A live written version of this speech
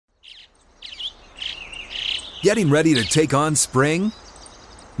Getting ready to take on spring?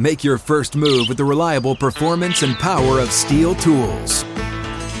 Make your first move with the reliable performance and power of Steel tools.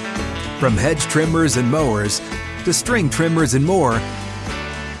 From hedge trimmers and mowers to string trimmers and more,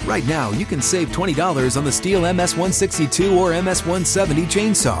 right now you can save $20 on the Steel MS-162 or MS-170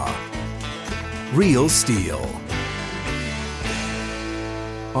 chainsaw. Real Steel.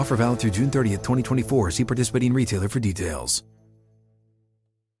 Offer valid through June 30th, 2024. See participating retailer for details.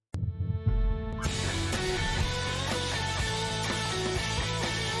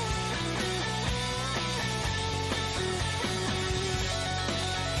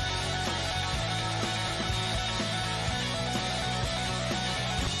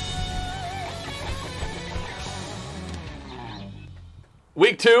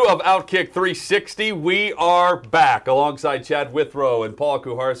 Week 2 of Outkick 360. We are back alongside Chad Withrow and Paul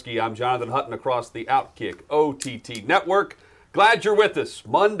Kuharski. I'm Jonathan Hutton across the Outkick OTT network. Glad you're with us.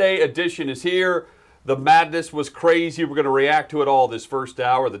 Monday edition is here. The madness was crazy. We're going to react to it all this first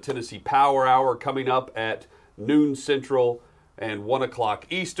hour. The Tennessee Power Hour coming up at noon Central and 1 o'clock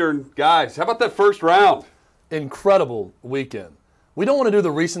Eastern. Guys, how about that first round? Incredible weekend. We don't want to do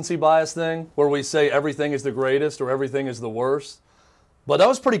the recency bias thing where we say everything is the greatest or everything is the worst. But that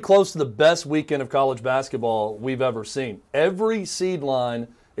was pretty close to the best weekend of college basketball we've ever seen. Every seed line,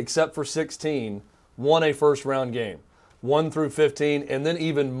 except for 16, won a first-round game. 1 through 15, and then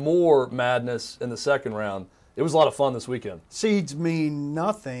even more madness in the second round. It was a lot of fun this weekend. Seeds mean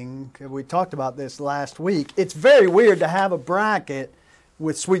nothing. We talked about this last week. It's very weird to have a bracket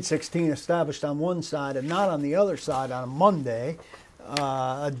with Sweet 16 established on one side and not on the other side on a Monday.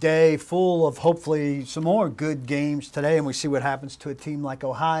 A day full of hopefully some more good games today, and we see what happens to a team like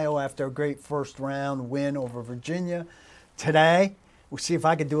Ohio after a great first round win over Virginia. Today, we'll see if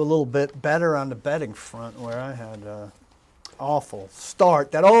I could do a little bit better on the betting front where I had an awful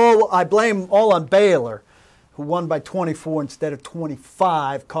start. I blame all on Baylor, who won by 24 instead of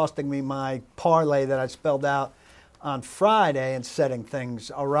 25, costing me my parlay that I spelled out on Friday and setting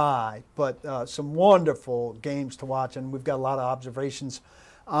things awry. But some wonderful games to watch, and we've got a lot of observations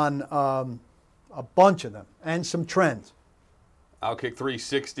on a bunch of them and some trends. Outkick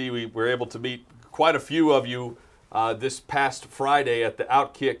 360, we were able to meet quite a few of you this past Friday at the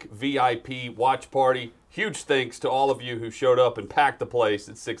Outkick VIP watch party. Huge thanks to all of you who showed up and packed the place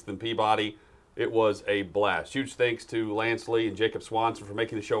at 6th and Peabody. It was a blast. Huge thanks to Lance Lee and Jacob Swanson for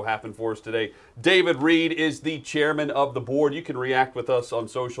making the show happen for us today. David Reed is the chairman of the board. You can react with us on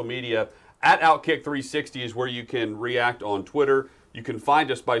social media. At Outkick360 is where you can react on Twitter. You can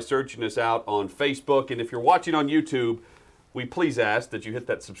find us by searching us out on Facebook. And if you're watching on YouTube, we please ask that you hit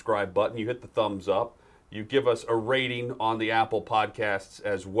that subscribe button. You hit the thumbs up. You give us a rating on the Apple Podcasts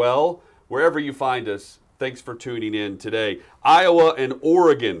as well. Wherever you find us, thanks for tuning in today. Iowa and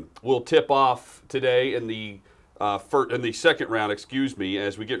Oregon will tip off today in the second round,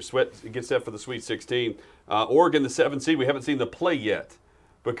 as we get set for the Sweet 16. Oregon, the 7th seed, we haven't seen the play yet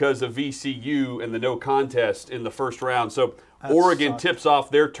because of VCU and the no contest in the first round. So Oregon tips off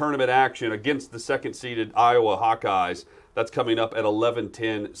their tournament action against the second-seeded Iowa Hawkeyes. That's coming up at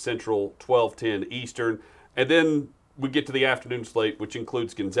 11:10 Central, 12:10 Eastern. And then we get to the afternoon slate, which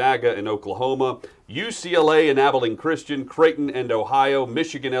includes Gonzaga and Oklahoma, UCLA and Abilene Christian, Creighton and Ohio,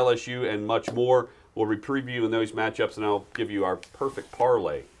 Michigan, LSU, and much more. We'll be previewing those matchups, and I'll give you our perfect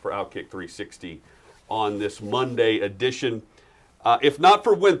parlay for Outkick 360 on this Monday edition. If not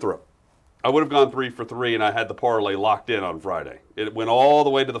for Winthrop, I would have gone 3 for 3, and I had the parlay locked in on Friday. It went all the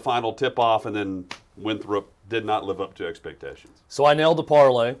way to the final tip-off, and then Winthrop did not live up to expectations. So I nailed the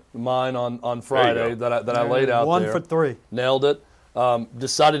parlay, mine on Friday that I laid out 1 there. 1 for 3. Nailed it.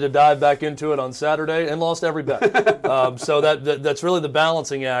 Decided to dive back into it on Saturday and lost every bet. So that's really the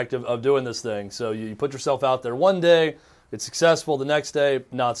balancing act of doing this thing. So you put yourself out there one day, it's successful. The next day,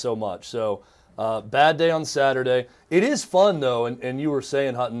 not so much. So bad day on Saturday. It is fun, though, and you were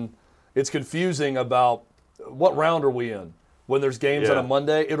saying, Hutton, it's confusing about what round are we in when there's games on a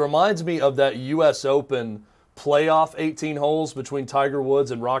Monday. It reminds me of that U.S. Open playoff 18 holes between Tiger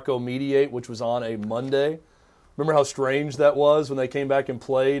Woods and Rocco Mediate, which was on a Monday. Remember how strange that was when they came back and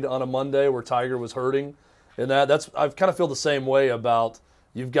played on a Monday where Tiger was hurting? And I kind of feel the same way about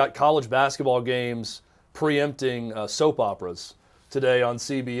you've got college basketball games preempting soap operas today on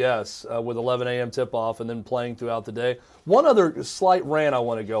CBS with 11 a.m. tip-off and then playing throughout the day. One other slight rant I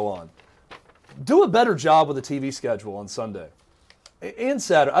want to go on. Do a better job with the TV schedule on Sunday and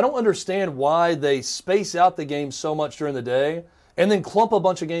Saturday. I don't understand why they space out the games so much during the day and then clump a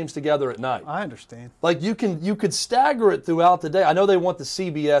bunch of games together at night. I understand. Like you could stagger it throughout the day. I know they want the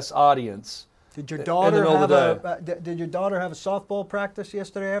CBS audience. Did your daughter have a softball practice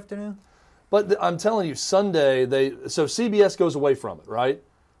yesterday afternoon? But I'm telling you, Sunday, so CBS goes away from it, right?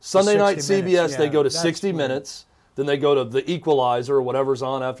 Sunday night 60 CBS, minutes, they yeah, go to that's 60 weird. minutes, then they go to the Equalizer or whatever's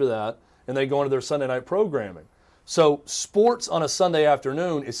on after that, and they go into their Sunday night programming. So sports on a Sunday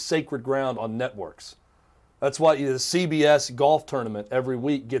afternoon is sacred ground on networks. That's why the CBS golf tournament every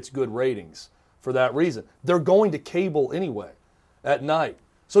week gets good ratings for that reason. They're going to cable anyway at night.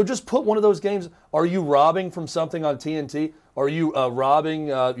 So just put one of those games. Are you robbing from something on TNT? Are you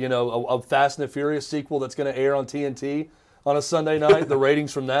robbing, a Fast and the Furious sequel that's going to air on TNT on a Sunday night, the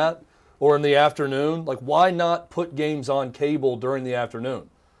ratings from that? Or in the afternoon? Like, why not put games on cable during the afternoon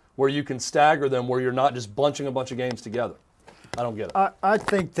where you can stagger them, where you're not just bunching a bunch of games together? I don't get it. I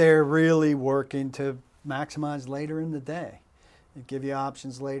think they're really working to maximize later in the day. They give you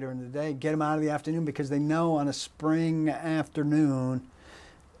options later in the day. Get them out of the afternoon because they know on a spring afternoon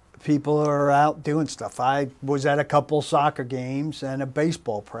people are out doing stuff. I was at a couple soccer games and a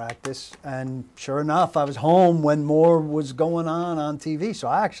baseball practice, and sure enough, I was home when more was going on TV, so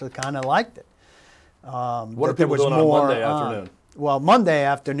I actually kind of liked it. What are people doing on Monday afternoon? Well, Monday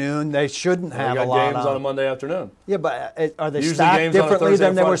afternoon, they shouldn't have They a got lot games on a Monday afternoon. Yeah, but are they Usually stacked games on a differently Thursday than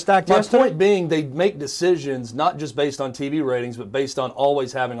and they were Friday. stacked My yesterday? point being, they make decisions not just based on TV ratings, but based on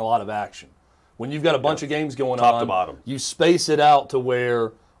always having a lot of action. When you've got a bunch of games going Top on, to bottom. you space it out to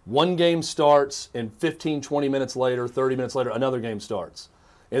where one game starts and 15, 20 minutes later, 30 minutes later, another game starts.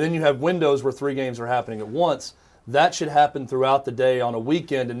 And then you have windows where 3 games are happening at once. That should happen throughout the day on a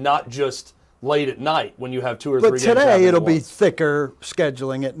weekend and not just late at night when you have 2 or 3 But games happening today at it'll be once. thicker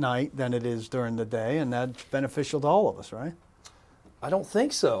scheduling at night than it is during the day, and that's beneficial to all of us, right? I don't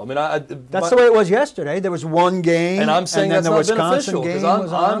think so. I mean, That's the way it was yesterday. There was one game, and I'm saying then that's the not Wisconsin beneficial because game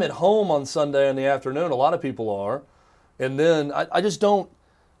was on. I'm at home on Sunday in the afternoon. A lot of people are. And then I just don't.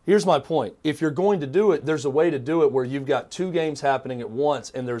 Here's my point. If you're going to do it, there's a way to do it where you've got 2 games happening at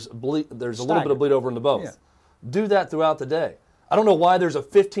once and there's a little bit of bleed over into both. Yeah. Do that throughout the day. I don't know why there's a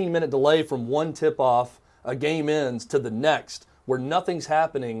 15-minute delay from one tip-off, a game ends, to the next, where nothing's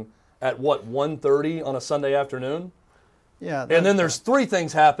happening at, 1:30 on a Sunday afternoon? Yeah, And then there's 3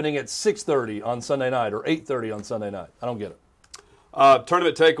 things happening at 6:30 on Sunday night or 8:30 on Sunday night. I don't get it.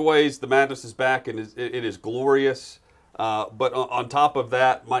 Tournament takeaways, the madness is back, and it is glorious. But on top of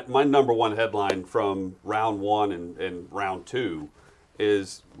that, my number one headline from round 1 and round 2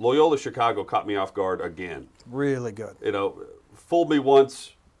 is Loyola Chicago caught me off guard again. really good. Fooled me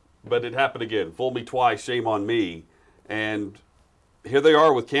once, but it happened again. Fooled me twice, shame on me. And here they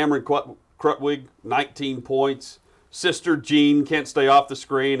are with Cameron Krutwig, 19 points. Sister Jean can't stay off the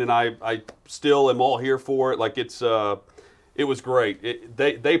screen, and I still am all here for it. Like it was great.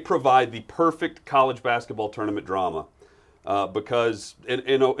 They provide the perfect college basketball tournament drama because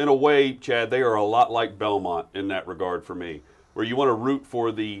in a way, Chad, they are a lot like Belmont in that regard for me, where you want to root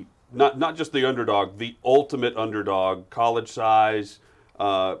for the not just the underdog, the ultimate underdog, college size.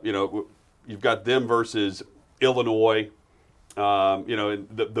 You've got them versus Illinois. And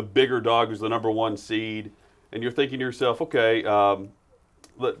the bigger dog who's the number 1 seed, and you're thinking to yourself, okay,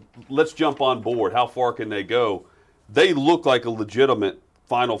 let's jump on board. How far can they go? They look like a legitimate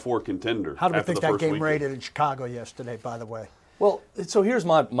Final Four contender. How do we after think the that first game weekend. rated in Chicago yesterday, by the way? Well, so here's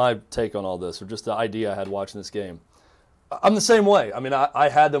my take on all this, or just the idea I had watching this game. I'm the same way. I mean, I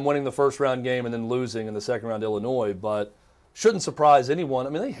had them winning the first round game and then losing in the second round to Illinois, but shouldn't surprise anyone. I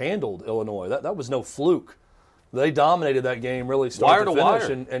mean, they handled Illinois. That was no fluke. They dominated that game, really start to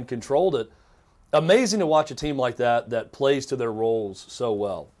finish, and controlled it. Amazing to watch a team like that plays to their roles so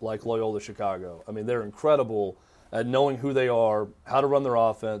well, like Loyola Chicago. I mean, they're incredible at knowing who they are, how to run their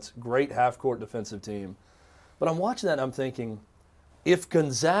offense, great half-court defensive team. But I'm watching that and I'm thinking, if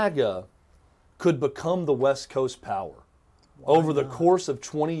Gonzaga could become the West Coast power over the course of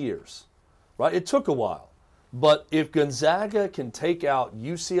 20 years, right? It took a while. But if Gonzaga can take out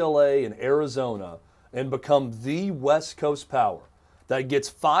UCLA and Arizona and become the West Coast power that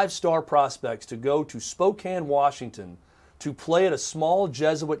gets 5-star prospects to go to Spokane, Washington to play at a small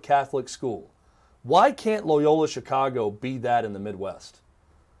Jesuit Catholic school, why can't Loyola Chicago be that in the Midwest?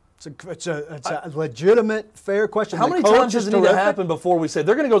 It's a legitimate, fair question. How The many coach times is does it need to terrific. happen before we say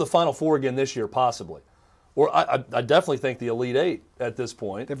they're going to go to the Final Four again this year, possibly? Or I definitely think the Elite Eight at this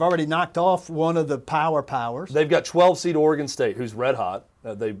point. They've already knocked off one of the powers. They've got 12-seed Oregon State, who's red hot.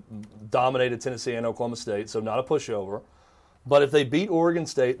 They dominated Tennessee and Oklahoma State, so not a pushover. But if they beat Oregon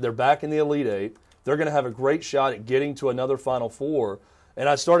State, they're back in the Elite Eight. They're going to have a great shot at getting to another Final Four. And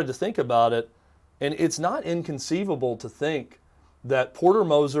I started to think about it, and it's not inconceivable to think that Porter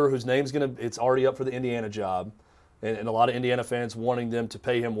Moser, whose name's it's already up for the Indiana job, and a lot of Indiana fans wanting them to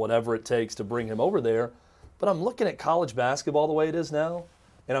pay him whatever it takes to bring him over there. But I'm looking at college basketball the way it is now,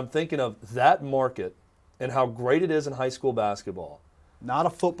 And I'm thinking of that market and how great it is in high school basketball. Not a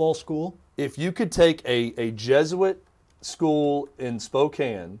football school. If you could take a Jesuit school in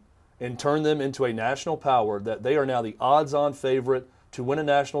Spokane and turn them into a national power, that they are now the odds-on favorite to win a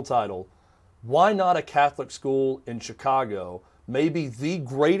national title, why not a Catholic school in Chicago, maybe the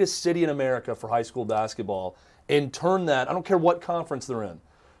greatest city in America for high school basketball, and turn that, I don't care what conference they're in,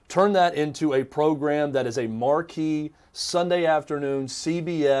 turn that into a program that is a marquee Sunday afternoon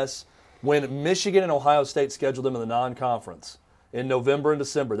CBS when Michigan and Ohio State scheduled them in the non-conference in November and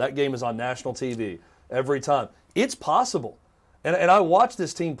December. That game is on national TV every time. It's possible. And I watch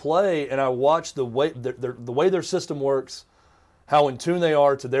this team play, and I watch the way their system works, how in tune they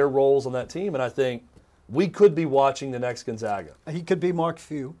are to their roles on that team, and I think we could be watching the next Gonzaga. He could be Mark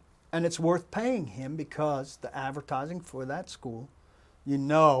Few, and it's worth paying him because the advertising for that school,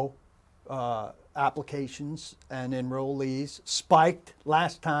 applications and enrollees spiked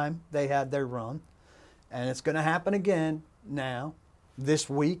last time they had their run, and it's going to happen again now. This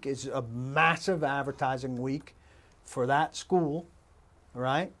week is a massive advertising week for that school,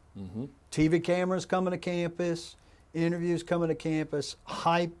 right? Mm-hmm. TV cameras coming to campus, interviews coming to campus,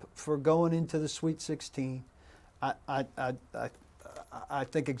 hype for going into the Sweet 16. I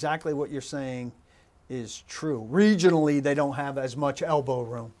think exactly what you're saying is true. Regionally, they don't have as much elbow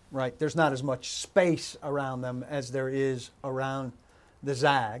room, right? There's not as much space around them as there is around the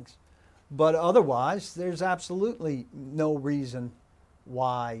Zags. But otherwise, there's absolutely no reason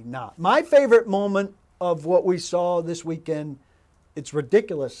why not. My favorite moment of what we saw this weekend, it's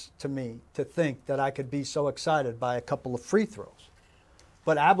ridiculous to me to think that I could be so excited by a couple of free throws.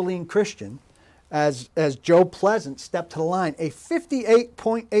 But Abilene Christian, as Joe Pleasant stepped to the line, a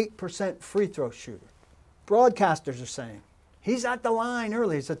 58.8% free throw shooter. Broadcasters are saying, he's at the line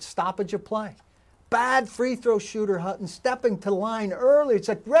early. It's a stoppage of play. Bad free throw shooter, Hutton, stepping to the line early. It's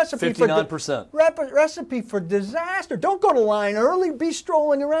a recipe 59%. Recipe for disaster. Don't go to the line early. Be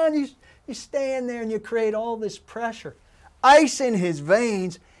strolling around. You stand there and you create all this pressure. Ice in his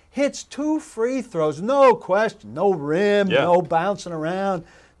veins, hits 2 free throws, no question, no rim, no bouncing around,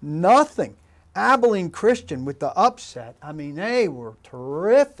 nothing. Abilene Christian with the upset, I mean, they were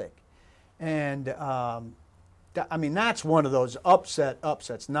terrific. And, that's one of those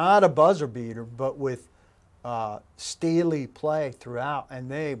upsets, not a buzzer beater, but with steely play throughout,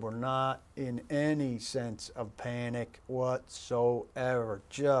 and they were not in any sense of panic whatsoever,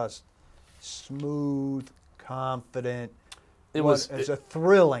 just smooth, confident. It's a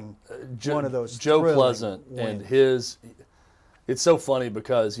thrilling one of those. Joe Pleasant wins. And it's so funny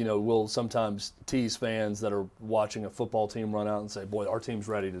because we'll sometimes tease fans that are watching a football team run out and say, "Boy, our team's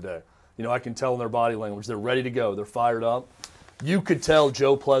ready today." I can tell in their body language they're ready to go. They're fired up. You could tell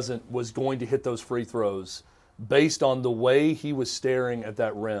Joe Pleasant was going to hit those free throws based on the way he was staring at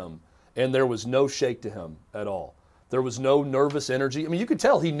that rim, and there was no shake to him at all. There was no nervous energy. I mean, you could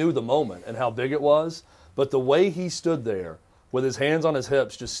tell he knew the moment and how big it was, but the way he stood there with his hands on his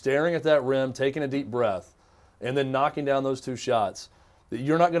hips, just staring at that rim, taking a deep breath, and then knocking down those 2 shots,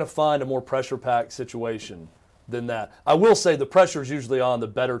 you're not going to find a more pressure-packed situation than that. I will say the pressure is usually on the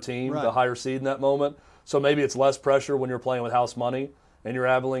better team, right, the higher seed in that moment. So maybe it's less pressure when you're playing with house money and you're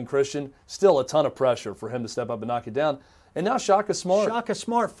Abilene Christian. Still a ton of pressure for him to step up and knock it down. And now Shaka Smart. Shaka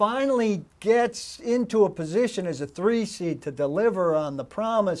Smart finally gets into a position as a 3 seed to deliver on the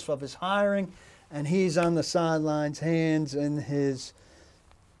promise of his hiring. And he's on the sidelines, hands in his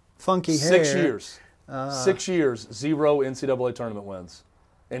funky hair. 6 years. 6 years, 0 NCAA tournament wins.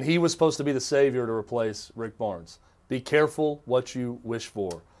 And he was supposed to be the savior to replace Rick Barnes. Be careful what you wish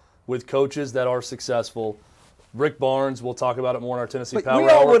for. With coaches that are successful, Rick Barnes, we'll talk about it more in our Tennessee Power Hour. We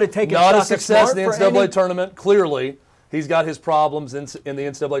all would have taken not Shaka a success Smart in the NCAA tournament, clearly. He's got his problems in the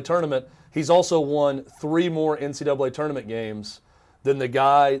NCAA tournament. He's also won 3 more NCAA tournament games than the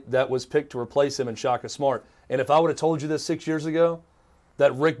guy that was picked to replace him in Shaka Smart. And if I would have told you this 6 years ago,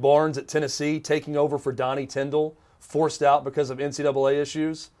 that Rick Barnes at Tennessee taking over for Donnie Tyndall, forced out because of NCAA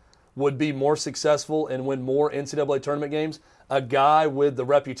issues, would be more successful and win more NCAA tournament games, a guy with the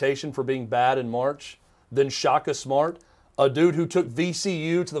reputation for being bad in March, than Shaka Smart, a dude who took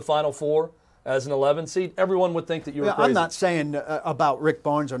VCU to the Final Four as an 11 seed, everyone would think that you were crazy. I'm not saying about Rick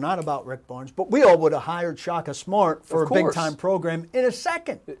Barnes or not about Rick Barnes, but we all would have hired Shaka Smart for a big-time program in a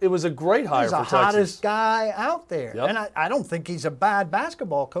second. It was a great hire for Texas. He's the hottest guy out there. Yep. And I don't think he's a bad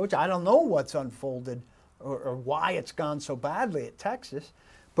basketball coach. I don't know what's unfolded or why it's gone so badly at Texas.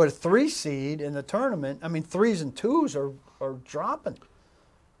 But a 3 seed in the tournament, I mean, 3s and 2s are dropping.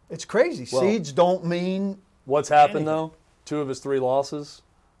 It's crazy. Well, seeds don't mean what's happened, though, 2 of his 3 losses,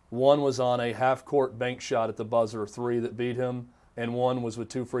 one was on a half-court bank shot at the buzzer 3 that beat him. and one was with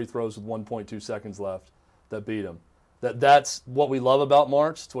 2 free throws with 1.2 seconds left that beat them. That's what we love about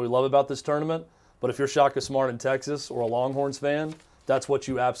March. It's what we love about this tournament. But if you're Shaka Smart in Texas or a Longhorns fan, that's what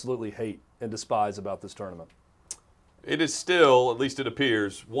you absolutely hate and despise about this tournament. It is still, at least it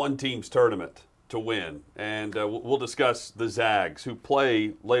appears, one team's tournament to win. And we'll discuss the Zags, who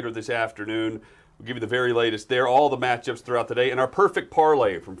play later this afternoon. We'll give you the very latest there, all the matchups throughout the day, and our perfect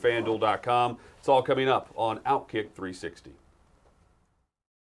parlay from FanDuel.com. It's all coming up on Outkick 360.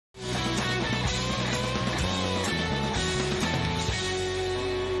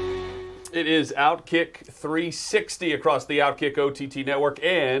 It is Outkick 360 across the Outkick OTT network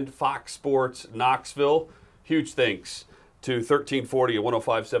and Fox Sports Knoxville. Huge thanks to 1340 and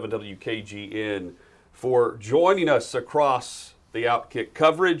 105.7 WKGN for joining us across the Outkick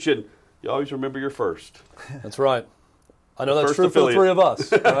coverage. And you always remember your first. That's right. I know that's First true affiliate. for the three of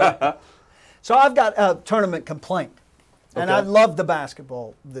us. Right? So I've got a tournament complaint, and Okay. I love the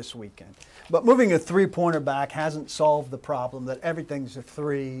basketball this weekend. But moving a three-pointer back hasn't solved the problem that everything's a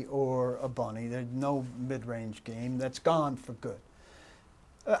three or a bunny. There's no mid-range game. That's gone for good.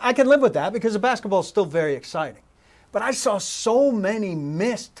 I can live with that because the basketball is still very exciting. But I saw so many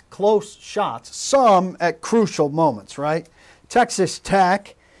missed close shots, some at crucial moments, right? Texas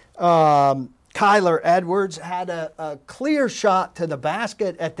Tech, Kyler Edwards had a clear shot to the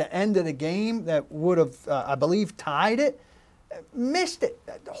basket at the end of the game that would have, I believe, tied it. Missed it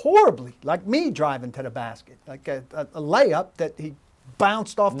horribly, like me driving to the basket, like a layup that he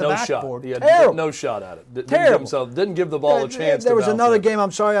bounced off the No backboard. shot. He had Terrible. no shot at it. Terrible. Didn't give the ball a chance. There to was bounce another in. game,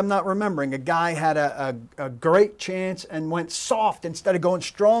 I'm sorry I'm not remembering. A guy had a great chance and went soft instead of going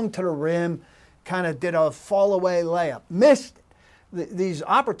strong to the rim, kind of did a fall away layup. Missed it. These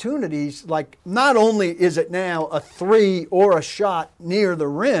opportunities, like not only is it now a three or a shot near the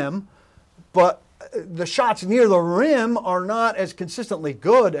rim, but the shots near the rim are not as consistently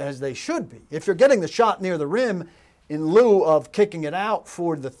good as they should be. If you're getting the shot near the rim in lieu of kicking it out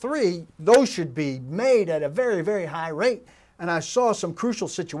for the three, those should be made at a very, very high rate. And I saw some crucial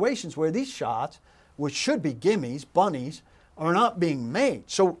situations where these shots, which should be gimmies, bunnies, are not being made.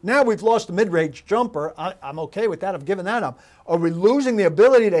 So now we've lost the mid-range jumper. I'm okay with that. I've given that up. Are we losing the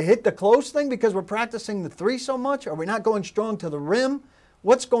ability to hit the close thing because we're practicing the three so much? Are we not going strong to the rim?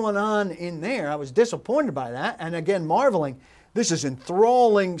 What's going on in there? I was disappointed by that. And again, marveling, this is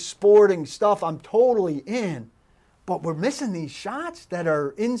enthralling sporting stuff. I'm totally in. But we're missing these shots that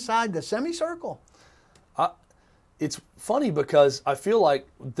are inside the semicircle. It's funny because I feel like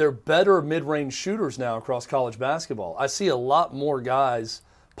they're better mid-range shooters now across college basketball. I see a lot more guys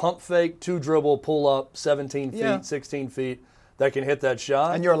pump fake, two dribble, pull up, 17 feet, Yeah. 16 feet that can hit that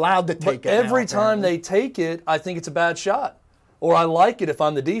shot. And you're allowed to take But it every now, time apparently. they take it, I think it's a bad shot. Or I like it if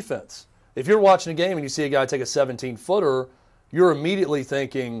I'm the defense. If you're watching a game and you see a guy take a 17-footer, you're immediately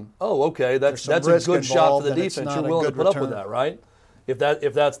thinking, oh, okay, that's some a risk good shot for involved the and it's defense. not You're a willing to good put up with return. that, right?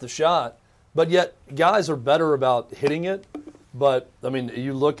 If that's the shot. But yet, guys are better about hitting it. But, I mean,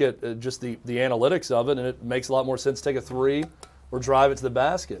 you look at just the analytics of it, and it makes a lot more sense to take a three or drive it to the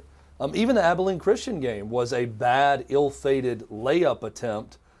basket. Even the Abilene Christian game was a bad, ill-fated layup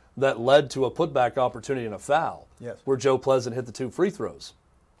attempt that led to a putback opportunity and a foul, Yes. where Joe Pleasant hit the 2 free throws.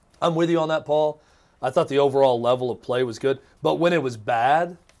 I'm with you on that, Paul. I thought the overall level of play was good. But when it was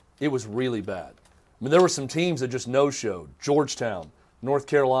bad, it was really bad. I mean, there were some teams that just no-showed. Georgetown, North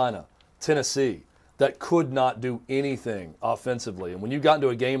Carolina, Tennessee, that could not do anything offensively. And when you got into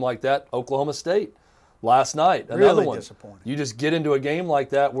a game like that, Oklahoma State last night, another Really one. disappointing. You just get into a game like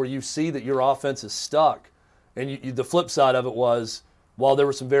that where you see that your offense is stuck. And the flip side of it was, while there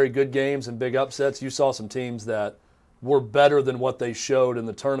were some very good games and big upsets, you saw some teams that were better than what they showed in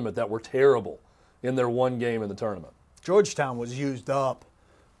the tournament that were terrible in their one game in the tournament. Georgetown was used up,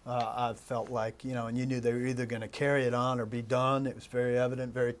 I felt like, and you knew they were either going to carry it on or be done. It was very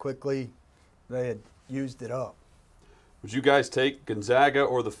evident very quickly. They had used it up. Would you guys take Gonzaga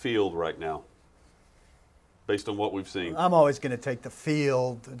or the field right now, based on what we've seen? I'm always going to take the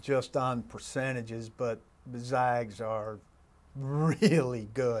field just on percentages, but the Zags are really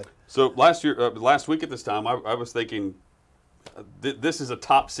good. So last week at this time, I was thinking this is a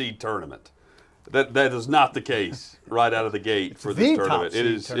top seed tournament. That is not the case right out of the gate for this the tournament. top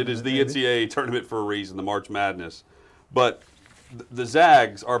It seed is the tournament, maybe. NCAA tournament for a reason, the March Madness. But the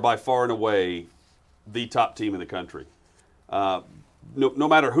Zags are by far and away the top team in the country. No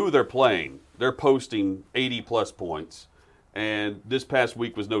matter who they're playing, they're posting 80-plus points. And this past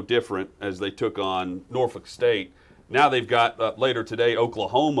week was no different as they took on Norfolk State. Now they've got, later today,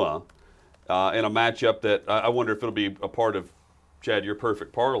 Oklahoma in a matchup that I wonder if it'll be a part of, Chad, your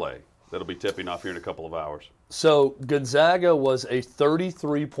perfect parlay that'll be tipping off here in a couple of hours. So Gonzaga was a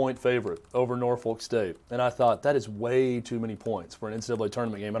 33-point favorite over Norfolk State, and I thought that is way too many points for an NCAA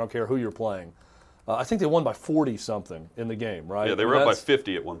tournament game. I don't care who you're playing. I think they won by 40-something in the game, right? Yeah, they were up by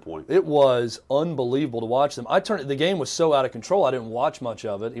 50 at one point. It was unbelievable to watch them. The game was so out of control, I didn't watch much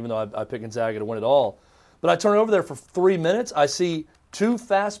of it, even though I picked Gonzaga to win it all. But I turn over there for 3 minutes, I see 2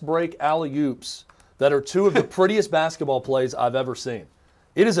 fast break alley-oops that are 2 of the prettiest basketball plays I've ever seen.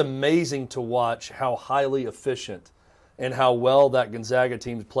 It is amazing to watch how highly efficient and how well that Gonzaga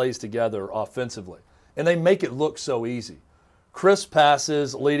team plays together offensively. And they make it look so easy. Crisp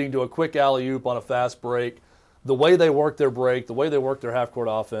passes leading to a quick alley-oop on a fast break. The way they work their break, the way they work their half-court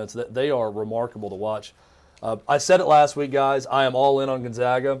offense, they are remarkable to watch. I said it last week, guys. I am all in on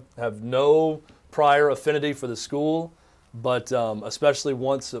Gonzaga. I have no prior affinity for the school, but especially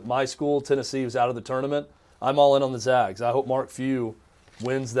once my school, Tennessee, was out of the tournament, I'm all in on the Zags. I hope Mark Few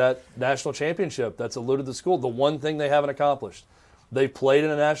wins that national championship that's eluded the school. The one thing they haven't accomplished. They've played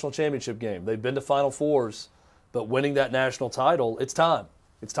in a national championship game. They've been to Final Fours, but winning that national title, it's time.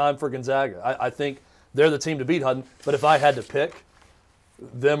 It's time for Gonzaga. I think they're the team to beat, Hutton. But if I had to pick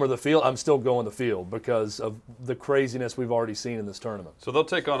them or the field, I'm still going the field because of the craziness we've already seen in this tournament. So they'll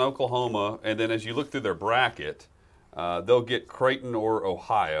take on Oklahoma, and then as you look through their bracket, they'll get Creighton or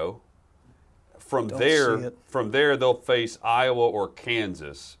Ohio. From there, they'll face Iowa or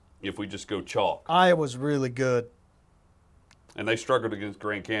Kansas if we just go chalk. Iowa's really good. And they struggled against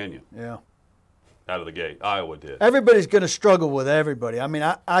Grand Canyon. Yeah. Out of the gate. Iowa did. Everybody's going to struggle with everybody. I mean,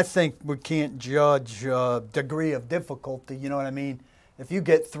 I think we can't judge degree of difficulty, you know what I mean? If you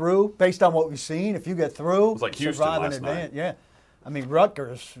get through, based on what we've seen, if you get through, it's like Houston last night. Yeah. I mean,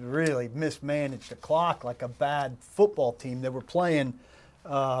 Rutgers really mismanaged the clock like a bad football team. They were playing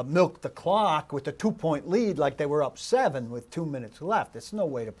milk the clock with a 2-point lead like they were up 7 with 2 minutes left. It's no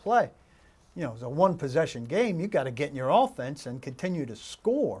way to play. You know, it's a one-possession game. You got to get in your offense and continue to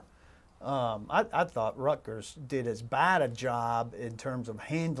score. I thought Rutgers did as bad a job in terms of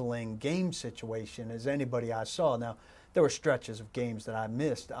handling game situation as anybody I saw. Now, there were stretches of games that I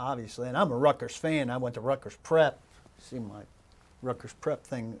missed, obviously, and I'm a Rutgers fan. I went to Rutgers Prep. See my Rutgers Prep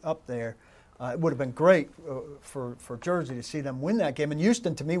thing up there. It would have been great for Jersey to see them win that game. And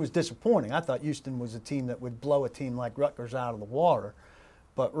Houston, to me, was disappointing. I thought Houston was a team that would blow a team like Rutgers out of the water.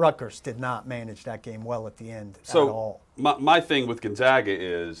 But Rutgers did not manage that game well at the end at all. So my thing with Gonzaga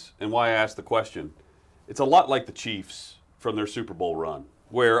is, and why I asked the question, it's a lot like the Chiefs from their Super Bowl run,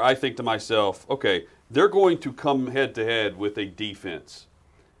 where I think to myself, okay, they're going to come head-to-head with a defense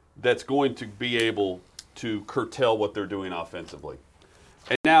that's going to be able to curtail what they're doing offensively.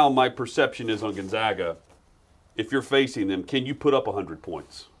 And now my perception is on Gonzaga, if you're facing them, can you put up 100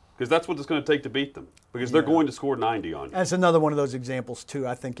 points? Because that's what it's going to take to beat them. Because they're going to score 90 on you. That's another one of those examples, too.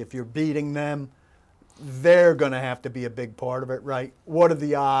 I think if you're beating them, they're going to have to be a big part of it, right? What are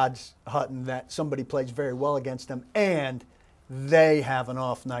the odds, Hutton, that somebody plays very well against them and they have an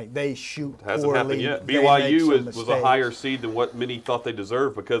off night? They shoot poorly. Hasn't happened yet. BYU was a higher seed than what many thought they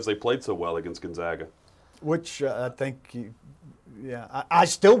deserved because they played so well against Gonzaga. Which I think I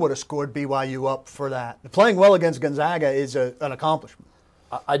still would have scored BYU up for that. Playing well against Gonzaga is an accomplishment.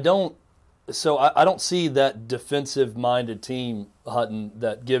 I don't see that defensive-minded team, Hutton,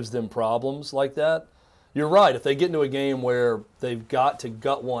 that gives them problems like that. You're right. If they get into a game where they've got to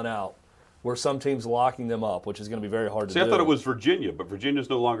gut one out, where some team's locking them up, which is going to be very hard to do. See, I thought it was Virginia, but Virginia's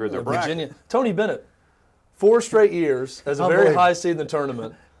no longer in their bracket. Tony Bennett, 4 straight years as a very high seed in the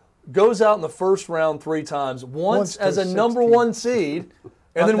tournament, goes out in the first round 3 times, once as a number 1 seed,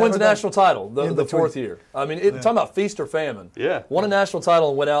 and then wins a national title the 4th year. I mean, talking about feast or famine. Yeah. Won a national title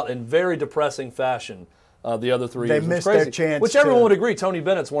and went out in very depressing fashion the other 3 years. They missed their chance. Which everyone would agree, Tony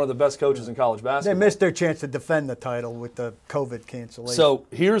Bennett's one of the best coaches in college basketball. They missed their chance to defend the title with the COVID cancellation. So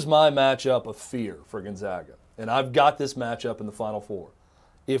here's my matchup of fear for Gonzaga. And I've got this matchup in the Final Four.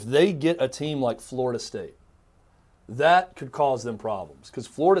 If they get a team like Florida State, that could cause them problems. Because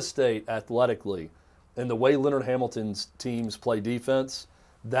Florida State, athletically, and the way Leonard Hamilton's teams play defense,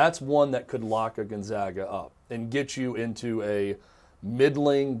 that's one that could lock a Gonzaga up and get you into a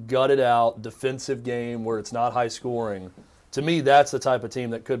middling, gutted-out defensive game where it's not high scoring. To me, that's the type of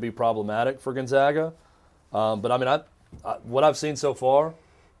team that could be problematic for Gonzaga. But, I mean, what I've seen so far,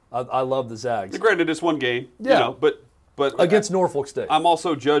 I love the Zags. Granted, it's one game, but against Norfolk State. I'm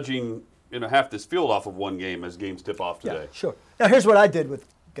also judging half this field off of one game as games tip off today. Yeah, sure. Now, here's what I did with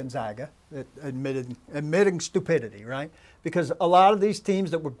Gonzaga, admitting stupidity, right? Because a lot of these teams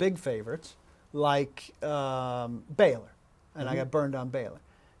that were big favorites, like Baylor, and I got burned on Baylor,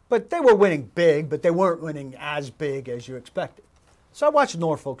 but they were winning big, but they weren't winning as big as you expected. So I watched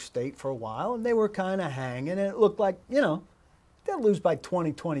Norfolk State for a while, and they were kind of hanging, and it looked like, they'll lose by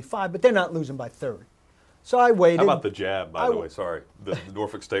 20, 25, but they're not losing by 30. So I waited. How about the jab, by the way? Sorry. The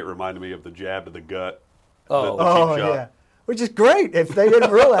Norfolk State reminded me of the jab to the gut. Oh, the cheap shot. Yeah. Which is great if they didn't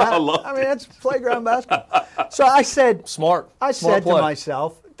rule out. I mean, that's playground basketball. So I said, Smart to play.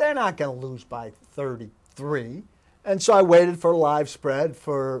 myself, they're not going to lose by 33. And so I waited for a live spread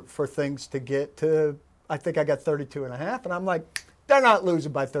for things to get to, I think I got 32.5. And I'm like, they're not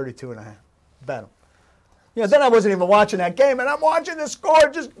losing by 32.5. Bet them. Then I wasn't even watching that game, and I'm watching the score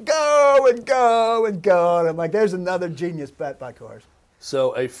just go and go and go. And I'm like, there's another genius bet by Carson.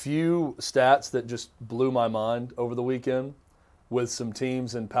 So a few stats that just blew my mind over the weekend with some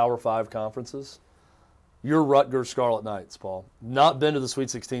teams in Power 5 conferences. Your Rutgers Scarlet Knights, Paul, not been to the Sweet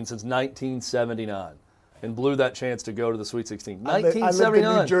 16 since 1979 and blew that chance to go to the Sweet 16. I lived in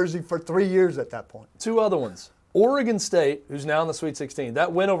New Jersey for 3 years at that point. Two other ones. Oregon State, who's now in the Sweet 16,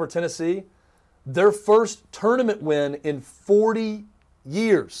 that win over Tennessee, their first tournament win in 40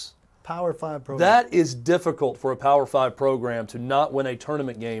 years. Power 5 program. That is difficult for a Power 5 program to not win a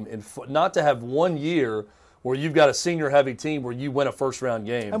tournament game, not to have 1 year where you've got a senior-heavy team where you win a first-round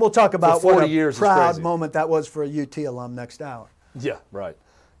game. And we'll talk about for 40 what a years proud moment that was for a UT alum next hour. Yeah, right.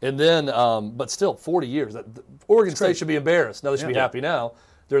 And then, but still, 40 years. Oregon State should be embarrassed. Now they should be happy now.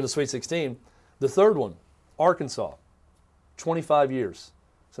 They're in the Sweet 16. The third one, Arkansas, 25 years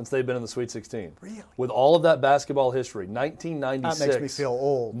since they've been in the Sweet 16. Really? With all of that basketball history, 1996. That makes me feel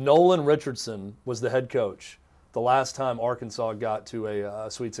old. Nolan Richardson was the head coach the last time Arkansas got to a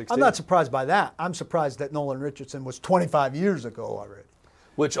Sweet 16. I'm not surprised by that. I'm surprised that Nolan Richardson was 25 years ago already.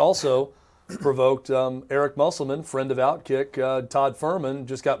 Which also provoked Eric Musselman, friend of Outkick, Todd Furman,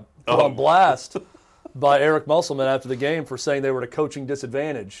 just got put on blast by Eric Musselman after the game for saying they were at a coaching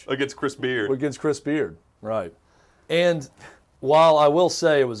disadvantage. Against Chris Beard. Against Chris Beard, right. And while I will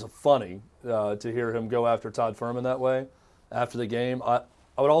say it was funny to hear him go after Todd Furman that way after the game, I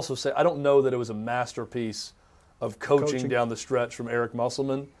would also say I don't know that it was a masterpiece of coaching down the stretch from Eric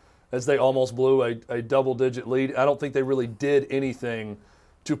Musselman as they almost blew a double-digit lead. I don't think they really did anything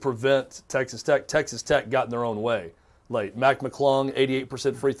to prevent Texas Tech. Texas Tech got in their own way late. Mac McClung,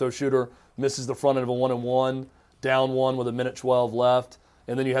 88% free throw shooter, misses the front end of a 1-and-1, down one with 1:12 left,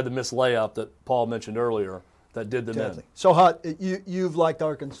 and then you had the missed layup that Paul mentioned earlier that did them in. So, Hut, you've liked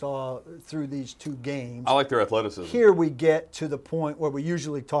Arkansas through these two games. I like their athleticism. Here we get to the point where we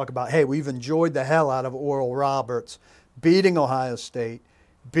usually talk about, hey, we've enjoyed the hell out of Oral Roberts, beating Ohio State,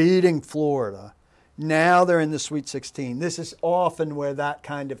 beating Florida. Now they're in the Sweet 16. This is often where that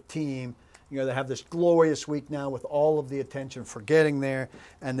kind of team, they have this glorious week now with all of the attention for getting there,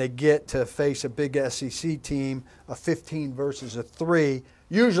 and they get to face a big SEC team, a 15 versus a 3.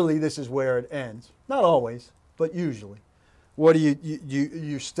 Usually this is where it ends. Not always, but usually. What are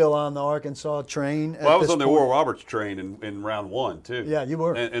you still on the Arkansas train? Well, I was on the Oral Roberts train in round one, too. Yeah, you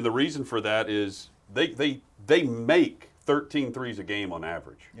were. And the reason for that is they make 13 threes a game on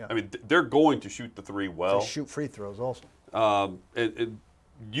average. Yeah. I mean, they're going to shoot the three well. They shoot free throws also.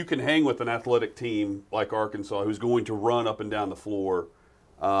 You can hang with an athletic team like Arkansas who's going to run up and down the floor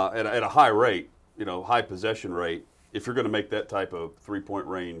at a high rate, high possession rate, if you're going to make that type of three-point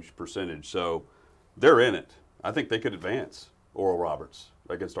range percentage. So they're in it. I think they could advance Oral Roberts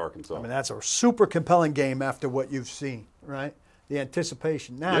against Arkansas. I mean, that's a super compelling game after what you've seen, right? The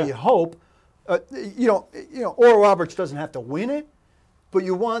anticipation. Now you hope, Oral Roberts doesn't have to win it, but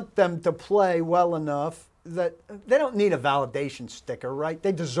you want them to play well enough that they don't need a validation sticker, right?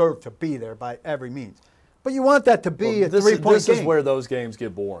 They deserve to be there by every means. But you want that to be a three-point game. This is where those games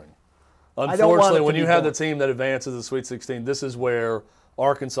get boring. Unfortunately, when you have the team that advances to the Sweet 16, this is where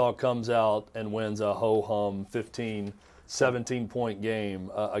Arkansas comes out and wins a ho-hum 15, 17-point game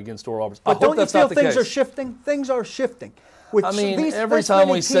against Oral Roberts. But don't you feel things are shifting? Things are shifting. Every time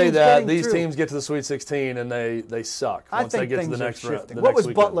we say that, these teams get to the Sweet 16 and they suck once they get to the next round. What was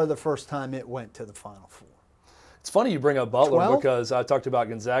Butler the first time it went to the Final Four? It's funny you bring up Butler 12? because I talked about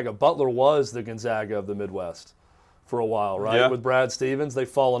Gonzaga. Butler was the Gonzaga of the Midwest for a while, right? Yeah. With Brad Stevens, they've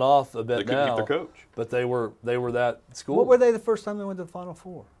fallen off a bit they couldn't now. get their coach. But they were that school. What were they the first time they went to the Final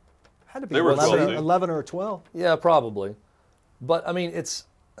Four? Had to be They were 11 or 12. Yeah, probably. But, I mean, it's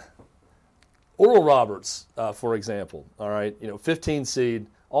Oral Roberts, for example, all right, 15 seed.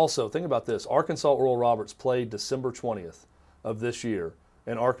 Also, think about this. Arkansas Oral Roberts played December 20th of this year,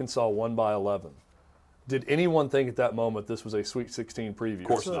 and Arkansas won by 11. Did anyone think at that moment this was a Sweet 16 preview? Of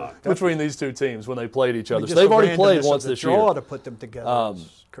course not. Between these two teams when they played each other. So they've already played once this year. Draw to put them together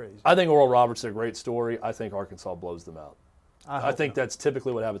is crazy. I think Oral Roberts is a great story. I think Arkansas blows them out. I think that's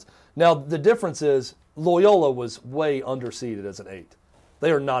typically what happens. Now, the difference is Loyola was way underseeded as an 8.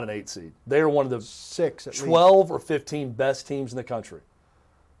 They are not an 8 seed. They are one of the 6 at 12 or 15 best teams in the country.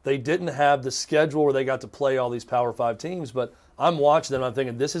 They didn't have the schedule where they got to play all these Power 5 teams, but I'm watching them and I'm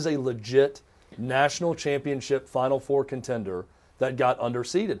thinking this is a legit national championship Final Four contender that got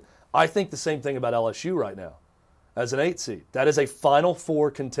underseeded. I think the same thing about LSU right now as an 8 seed. That is a Final Four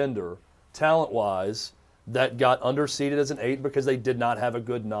contender, talent-wise, that got underseeded as an 8 because they did not have a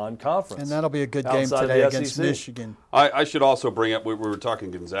good non-conference. And that'll be a good game today against Michigan. I should also bring up, we were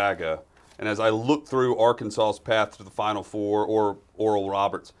talking Gonzaga, and as I look through Arkansas's path to the Final Four or Oral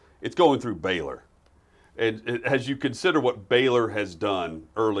Roberts, it's going through Baylor. And as you consider what Baylor has done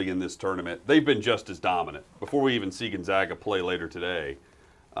early in this tournament, they've been just as dominant. Before we even see Gonzaga play later today,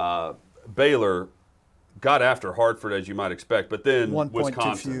 Baylor got after Hartford, as you might expect, but then 1 point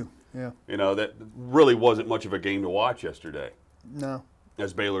Wisconsin. too few. Yeah. You know, that really wasn't much of a game to watch yesterday No.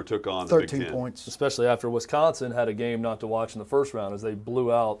 as Baylor took on the Big 13 Ten. points. Especially after Wisconsin had a game not to watch in the first round as they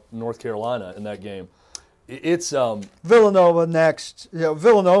blew out North Carolina in that game. It's Villanova next. You know,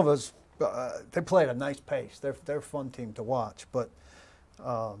 Villanova's they play at a nice pace. They're a fun team to watch, but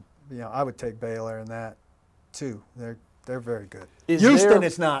you know, I would take Baylor in that too. They're very good. Houston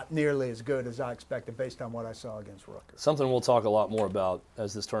is not nearly as good as I expected based on what I saw against Rutgers. something we'll talk a lot more about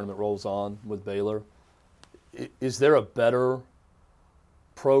as this tournament rolls on with Baylor. Is there a better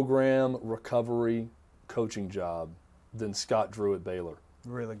program recovery coaching job than Scott Drew at Baylor,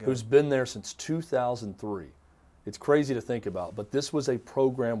 Really good. who's been there since 2003? It's crazy to think about, but this was a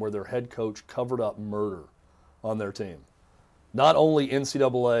program where their head coach covered up murder on their team. Not only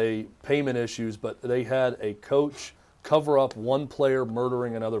NCAA payment issues, but they had a coach cover up one player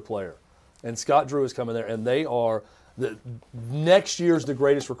murdering another player. And Scott Drew is coming there, and they are next year's the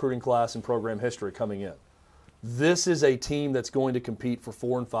greatest recruiting class in program history coming in. This is a team that's going to compete for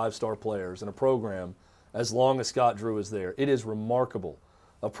 4- and 5-star players in a program as long as Scott Drew is there. It is remarkable.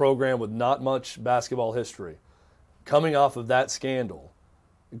 A program with not much basketball history coming off of that scandal.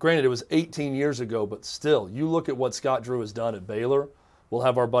 Granted, it was 18 years ago, but still, you look at what Scott Drew has done at Baylor. We'll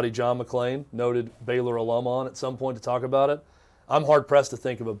have our buddy John McClain, noted Baylor alum, on at some point to talk about it. I'm hard-pressed to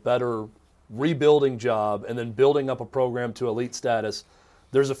think of a better rebuilding job and then building up a program to elite status.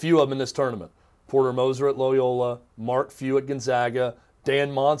 There's a few of them in this tournament. Porter Moser at Loyola, Mark Few at Gonzaga.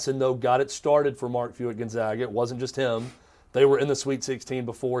 Dan Monson, though, got it started for Mark Few at Gonzaga. It wasn't just him. They were in the Sweet 16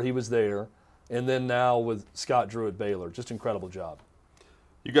 before he was there. And then now with Scott Drew at Baylor. Just incredible job.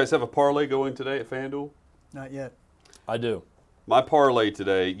 You guys have a parlay going today at FanDuel? Not yet. I do. My parlay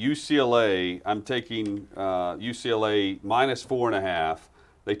today, UCLA, I'm taking UCLA minus 4.5.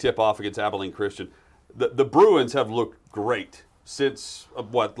 They tip off against Abilene Christian. The Bruins have looked great since,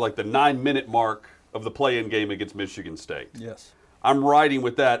 like the 9-minute mark of the play-in game against Michigan State. Yes. I'm riding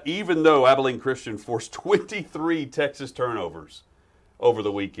with that, even though Abilene Christian forced 23 Texas turnovers over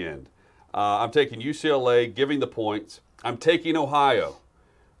the weekend. I'm taking UCLA, giving the points. I'm taking Ohio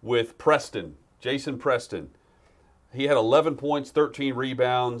with Preston, Jason Preston. He had 11 points, 13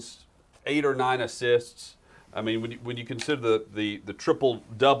 rebounds, 8 or 9 assists. I mean, when you consider the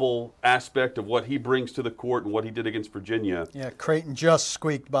triple-double aspect of what he brings to the court and what he did against Virginia. Yeah, Creighton just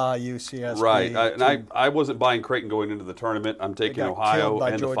squeaked by UCSB. Right, I wasn't buying Creighton going into the tournament. I'm taking Ohio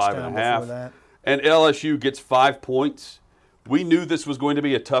and the 5.5. And LSU gets 5 points. We knew this was going to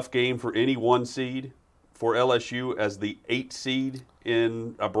be a tough game for any 1 seed, for LSU as the 8 seed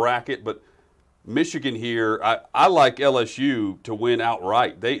in a bracket, but Michigan here, I like LSU to win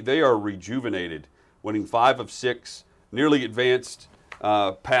outright. They are rejuvenated, winning 5 of 6, nearly advanced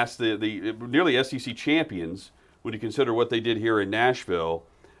past the nearly SEC champions when you consider what they did here in Nashville.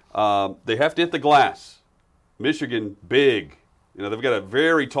 They have to hit the glass. Michigan, big. You know, they've got a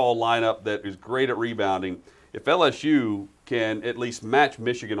very tall lineup that is great at rebounding. If LSU can at least match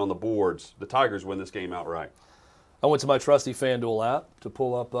Michigan on the boards, the Tigers win this game outright. I went to my trusty FanDuel app to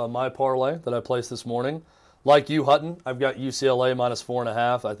pull up my parlay that I placed this morning. Like you, Hutton, I've got UCLA minus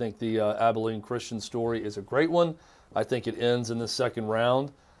 4.5. I think the Abilene Christian story is a great one. I think it ends in the second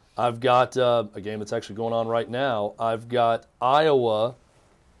round. I've got a game that's actually going on right now. I've got Iowa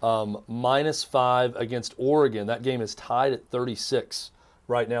minus 5 against Oregon. That game is tied at 36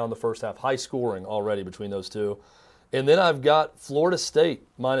 right now in the first half. High scoring already between those two. And then I've got Florida State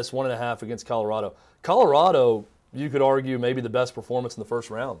minus 1.5 against Colorado. Colorado, you could argue, maybe the best performance in the first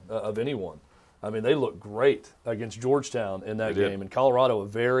round of anyone. I mean, they look great against Georgetown in that game. And Colorado, a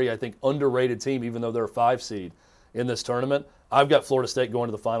very, I think, underrated team, even though they're a 5 seed in this tournament. I've got Florida State going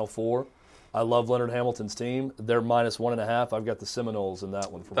to the Final Four. I love Leonard Hamilton's team. They're minus 1.5. I've got the Seminoles in that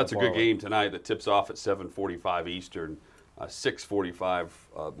one. That's a good game tonight that tips off at 7:45 Eastern. 6:45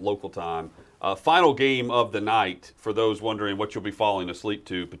 local time. Final game of the night, for those wondering what you'll be falling asleep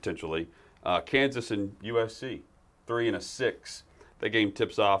to potentially, Kansas and USC, 3 and a 6. That game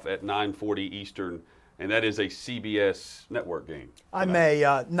tips off at 9:40 Eastern, and that is a CBS network game. I may,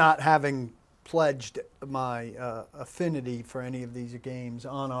 not having pledged my affinity for any of these games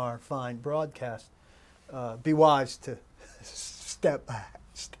on our fine broadcast, be wise to step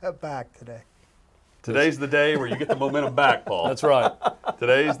back today. Today's the day where you get the momentum back, Paul. That's right.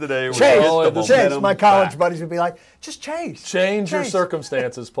 Today's the day where Chase, you get the Chase, momentum my college back. buddies would be like, just chase. Change your Chase.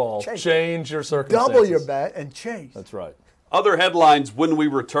 circumstances, Paul. Chase. Change your circumstances. Double your bet and chase. That's right. Other headlines when we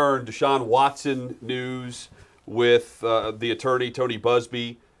return, Deshaun Watson news with the attorney, Tony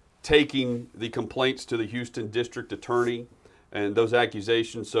Busby, taking the complaints to the Houston District Attorney and those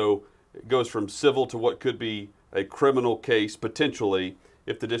accusations. So it goes from civil to what could be a criminal case, potentially,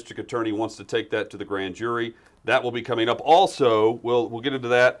 if the district attorney wants to take that to the grand jury. That will be coming up. Also, we'll get into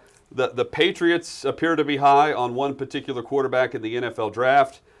that. The Patriots appear to be high on one particular quarterback in the NFL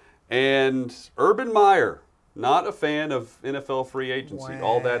draft. And Urban Meyer, not a fan of NFL free agency. Wow.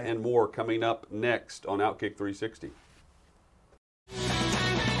 All that and more coming up next on Outkick 360.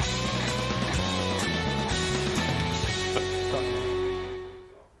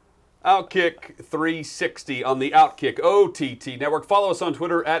 Outkick 360 on the Outkick OTT network. Follow us on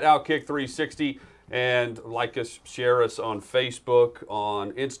Twitter at Outkick 360 and like us, share us on Facebook,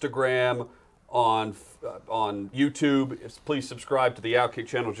 on Instagram, on YouTube. Please subscribe to the Outkick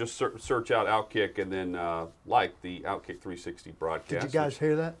channel. Just search out Outkick and then like the Outkick 360 broadcast. Did you guys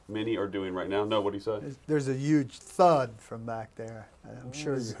hear that? Many are doing right now. No, what do you say? There's a huge thud from back there. I'm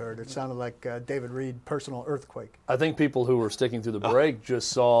sure you heard. It sounded like David Reed, personal earthquake. I think people who were sticking through the break just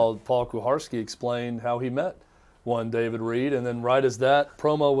saw Paul Kuharsky explain how he met one David Reed, and then right as that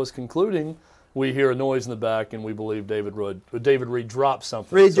promo was concluding, we hear a noise in the back, and we believe David Reed dropped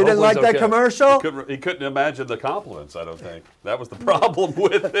something. Reed, So you didn't like hopefully that it's okay. commercial? He couldn't imagine the compliments, I don't think. That was the problem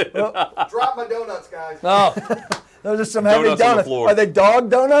with it. Drop my donuts, guys. No, Those are some heavy Donuts on the donuts. floor. Are they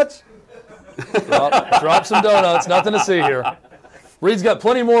dog donuts? drop some donuts. Nothing to see here. Reed's got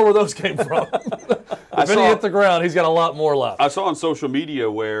plenty more where those came from. If any hit the ground, he's got a lot more left. I saw on social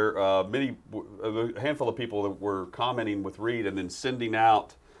media where a handful of people that were commenting with Reed and then sending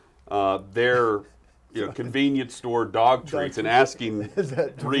out their convenience store dog treats and asking Reed's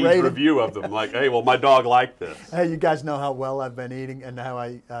rated? review of them. Like, hey, well, my dog liked this. Hey, you guys know how well I've been eating and how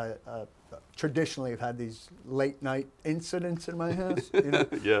I traditionally have had these late night incidents in my house. You know?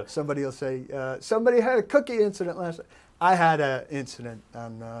 Yeah. Somebody will say, somebody had a cookie incident last night. I had an incident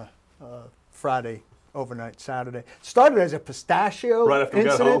on Friday, overnight, Saturday. Started as a pistachio Right after we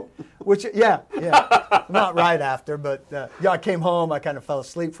got incident. home? Which, yeah. Not right after, but I came home, I kind of fell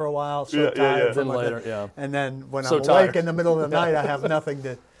asleep for a while, so tired. Then from later, like yeah. And then when So I'm tired. awake in the middle of the night, I have nothing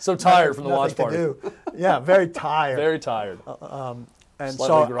to So tired from the watch nothing to party. do. Yeah, very tired. Very tired. And Slightly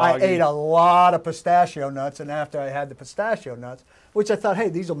so groggy. I ate a lot of pistachio nuts, and after I had the pistachio nuts, which I thought, hey,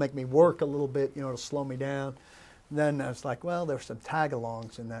 these will make me work a little bit, it'll slow me down. Then I was like, well, there's some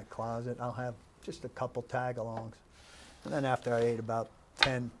tag-alongs in that closet. I'll have just a couple tag-alongs. And then after I ate about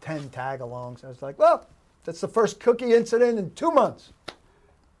 10 tag-alongs, I was like, well, that's the first cookie incident in 2 months.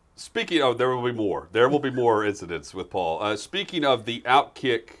 Speaking of, there will be more. There will be more incidents with Paul. Speaking of the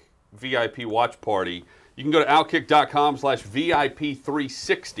Outkick VIP watch party, you can go to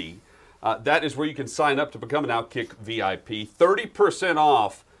outkick.com/VIP360. That is where you can sign up to become an Outkick VIP. 30%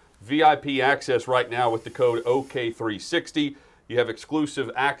 off VIP access right now with the code OK360. You have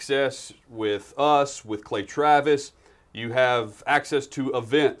exclusive access with us, with Clay Travis. You have access to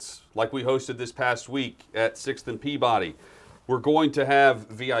events like we hosted this past week at 6th and Peabody. We're going to have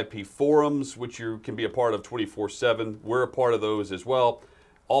VIP forums, which you can be a part of 24/7. We're a part of those as well.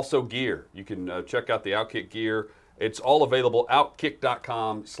 Also gear. You can check out the Outkick gear. It's all available,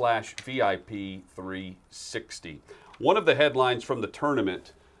 outkick.com/VIP360. One of the headlines from the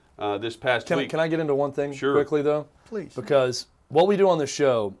tournament this past week. Can I get into one thing Sure. quickly, though? Please. Because what we do on this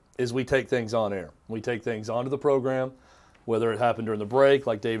show is we take things on air. We take things onto the program, whether it happened during the break,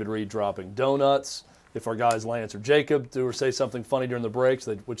 like David Reed dropping donuts. If our guys Lance or Jacob do or say something funny during the breaks,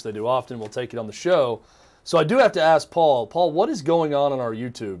 which they do often, we'll take it on the show. So I do have to ask Paul, what is going on our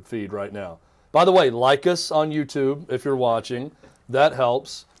YouTube feed right now? By the way, like us on YouTube if you're watching. That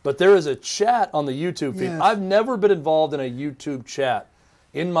helps. But there is a chat on the YouTube feed. Yes. I've never been involved in a YouTube chat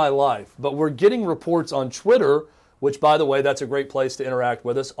in my life, but we're getting reports on Twitter, which, by the way, that's a great place to interact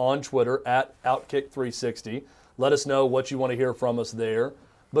with us on Twitter at Outkick360. Let us know what you want to hear from us there.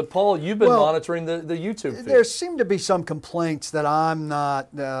 But, Paul, you've been monitoring the YouTube feed. There seem to be some complaints that I'm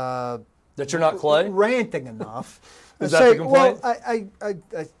not That you're not Clay? ranting enough. Is that the complaint?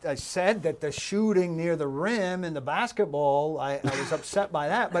 Well, I said that the shooting near the rim in the basketball, I was upset by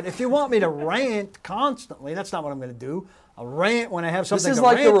that. But if you want me to rant constantly, that's not what I'm going to do. I'll rant when I have something This is to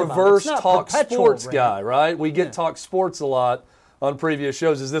like rant the about. reverse It's not talk perpetual sports rant. guy, right? We get talk sports a lot on previous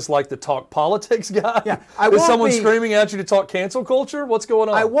shows. Is this like the talk politics guy? Yeah, Is someone screaming at you to talk cancel culture? What's going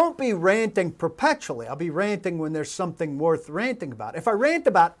on? I won't be ranting perpetually. I'll be ranting when there's something worth ranting about. If I rant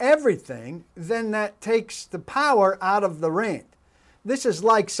about everything, then that takes the power out of the rant. This is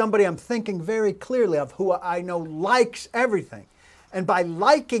like somebody I'm thinking very clearly of who I know likes everything. And by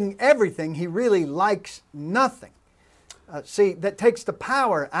liking everything, he really likes nothing. See, that takes the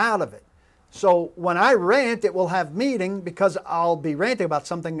power out of it. So when I rant, it will have meaning because I'll be ranting about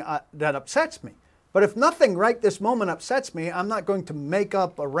something that upsets me. But if nothing right this moment upsets me, I'm not going to make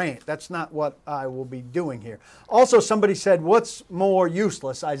up a rant. That's not what I will be doing here. Also, somebody said, what's more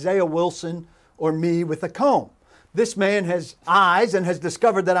useless, Isaiah Wilson or me with a comb? This man has eyes and has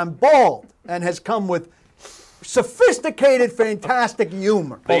discovered that I'm bald and has come with sophisticated, fantastic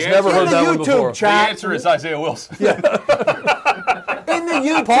humor. Paul's never heard that one before. The Chat, answer is Isaiah Wilson. in the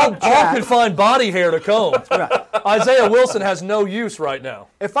YouTube Paul chat, could find body hair to comb. Right. Isaiah Wilson has no use right now.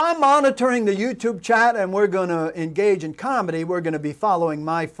 If I'm monitoring the YouTube chat and we're going to engage in comedy, we're going to be following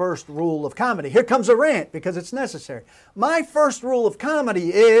my first rule of comedy. Here comes a rant because it's necessary. My first rule of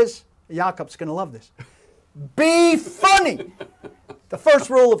comedy is, Jakob's going to love this, be funny. The first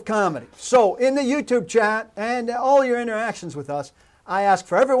rule of comedy. So in the YouTube chat and all your interactions with us, I ask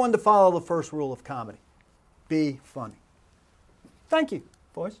for everyone to follow the first rule of comedy. Be funny. Thank you,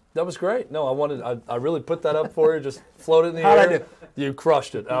 boys. That was great. No, I really put that up for you. Just float it in the How'd I air. do? You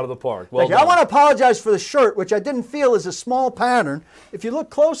crushed it out of the park. Well Thank you. I done. want to apologize for the shirt, which I didn't feel is a small pattern. If you look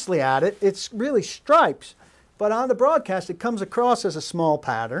closely at it, it's really stripes. But on the broadcast, it comes across as a small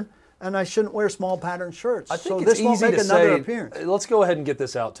pattern, and I shouldn't wear small pattern shirts. I think so it's this won't easy make to another say. appearance. Let's go ahead and get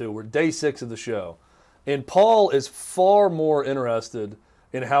this out too. We're day 6 of the show, and Paul is far more interested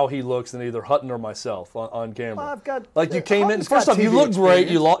in how he looks than either Hutton or myself on camera. Well, I've got- like you came in. Hutton's First got off, you TV looked great.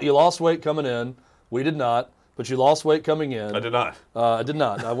 experience. You lost weight coming in. We did not, but you lost weight coming in. I did not. I did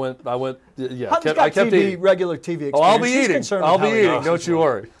not. I went. Yeah. Hutton's I got kept TV, eating. regular TV experience. Oh, I'll be He's eating. concerned with I'll how be he eating. looks. Don't you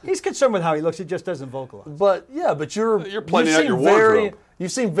worry. He's concerned with how he looks. He just doesn't vocalize. But yeah, but You're planning you out seem your very. wardrobe. You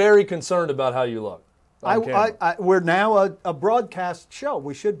seem very concerned about how you look. on camera. We're now a broadcast show.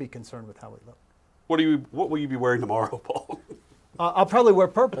 We should be concerned with how we look. What will you be wearing tomorrow, Paul? I'll probably wear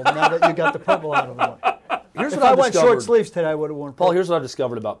purple now that you got the purple out of the way. Here's If what I I've went discovered. short sleeves today, I would have worn purple. Paul, here's what I've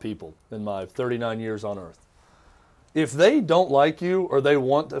discovered about people in my 39 years on Earth. If they don't like you or they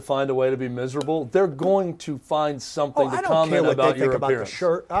want to find a way to be miserable, they're going to find something to I don't comment care what about they your think about the appearance.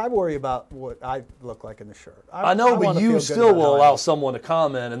 shirt. I worry about what I look like in the shirt. I know, but wanna feel you good still about will how I allow look. someone to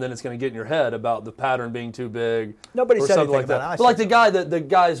comment, and then it's going to get in your head about the pattern being too big. Nobody or said something anything like about that. it. But like the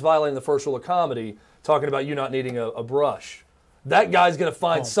guy's violating the first rule of comedy, talking about you not needing a brush. That guy's going to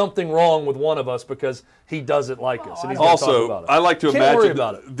find something wrong with one of us because he doesn't like us. And he's gonna talk Also, about it. I like to Can't worry imagine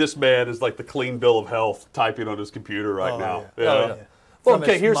about it. this man is like the clean bill of health typing on his computer right now. yeah. You Oh, know? yeah. Well, From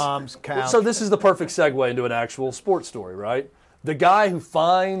okay, his here's mom's couch. so this is the perfect segue into an actual sports story, right? The guy who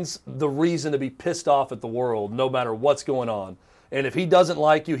finds the reason to be pissed off at the world, no matter what's going on, and if he doesn't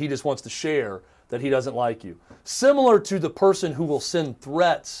like you, he just wants to share that he doesn't like you. Similar to the person who will send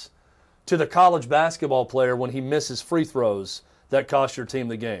threats to the college basketball player when he misses free throws that cost your team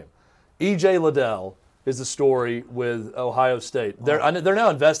the game. E.J. Liddell is the story with Ohio State. They're now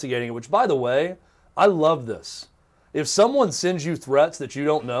investigating it, which, by the way, I love this. If someone sends you threats that you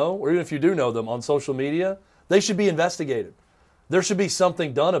don't know, or even if you do know them on social media, they should be investigated. There should be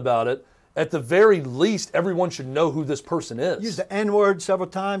something done about it. At the very least, everyone should know who this person is. Used the N-word several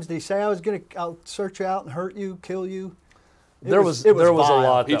times. Did he say I'll search you out and hurt you, kill you? There was it a vile.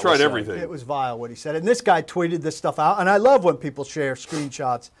 lot. He that tried was said. everything. It was vile what he said. And this guy tweeted this stuff out. And I love when people share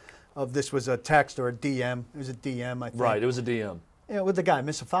screenshots of this was a text or a DM. It was a DM, I think. Right, it was a DM. Yeah, with the guy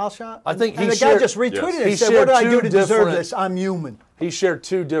miss a foul shot. I think and he the shared- guy just retweeted Yes. it He and said, shared "What did I do two to deserve different- this? I'm human." He shared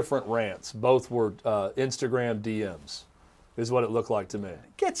 2 different rants. Both were Instagram DMs, is what it looked like to me.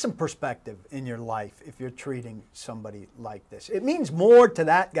 Get some perspective in your life if you're treating somebody like this. It means more to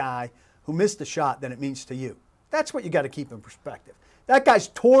that guy who missed the shot than it means to you. That's what you got to keep in perspective. That guy's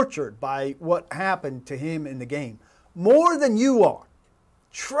tortured by what happened to him in the game more than you are.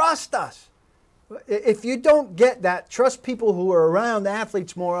 Trust us. If you don't get that, trust people who are around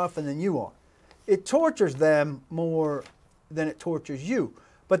athletes more often than you are. It tortures them more than it tortures you.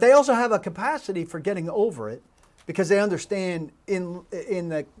 But they also have a capacity for getting over it because they understand in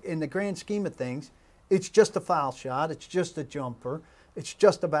the grand scheme of things, it's just a foul shot, it's just a jumper, It's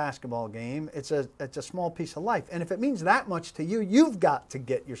just a basketball game. It's a small piece of life. And if it means that much to you, you've got to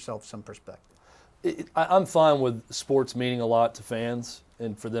get yourself some perspective. I'm fine with sports meaning a lot to fans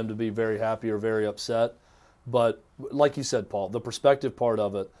and for them to be very happy or very upset. But like you said, Paul, the perspective part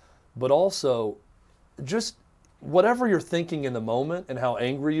of it, but also just whatever you're thinking in the moment and how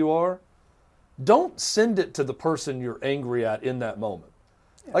angry you are, don't send it to the person you're angry at in that moment.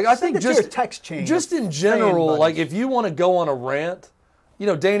 Like I think just your text chain just in general, like if you want to go on a rant,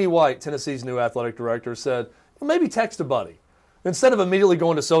 Danny White, Tennessee's new athletic director, said, well, maybe text a buddy. Instead of immediately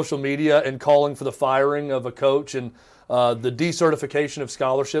going to social media and calling for the firing of a coach and the decertification of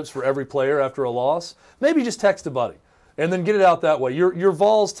scholarships for every player after a loss, maybe just text a buddy and then get it out that way. Your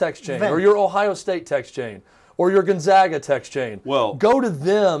Vols text chain or your Ohio State text chain or your Gonzaga text chain. Well, go to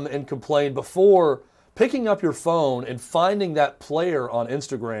them and complain before picking up your phone and finding that player on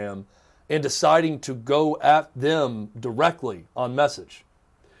Instagram and deciding to go at them directly on message.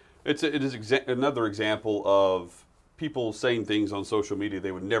 It is another example of people saying things on social media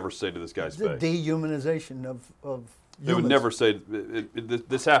they would never say to this guy's face. The dehumanization of They would never say,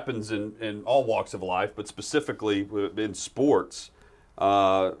 this happens in all walks of life, but specifically in sports.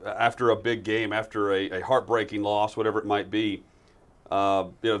 After a big game, after a heartbreaking loss, whatever it might be,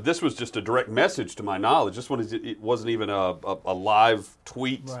 this was just a direct message to my knowledge. It wasn't even a live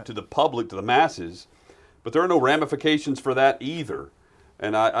tweet to the public, to the masses. But there are no ramifications for that either.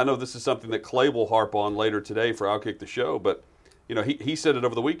 And I know this is something that Clay will harp on later today for Outkick the Show, but he said it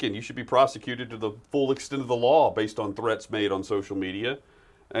over the weekend. You should be prosecuted to the full extent of the law based on threats made on social media.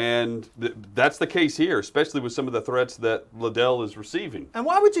 And that's the case here, especially with some of the threats that Liddell is receiving. And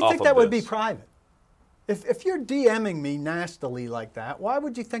why would you think that would be private? If you're DMing me nastily like that, why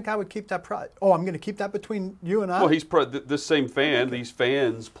would you think I would keep that private? Oh, I'm going to keep that between you and I? Well, this same fan, these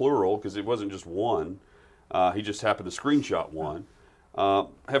fans, plural, because it wasn't just one, he just happened to screenshot one,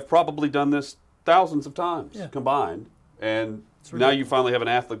 have probably done this thousands of times combined. And now you finally have an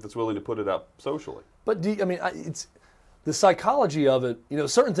athlete that's willing to put it up socially. But it's the psychology of it.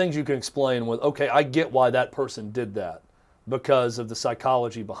 Certain things you can explain with, okay, I get why that person did that because of the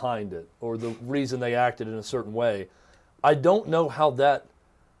psychology behind it or the reason they acted in a certain way. I don't know how that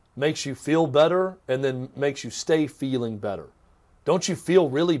makes you feel better and then makes you stay feeling better. Don't you feel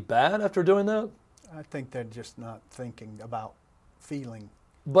really bad after doing that? I think they're just not thinking about feeling.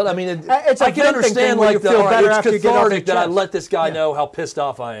 But I mean, it's I can understand it's cathartic that I let this guy know how pissed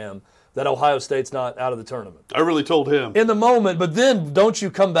off I am that Ohio State's not out of the tournament. I really told him. In the moment, but then don't you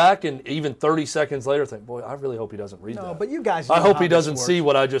come back and even 30 seconds later think, boy, I really hope he doesn't read that. No, but you guys I hope he doesn't see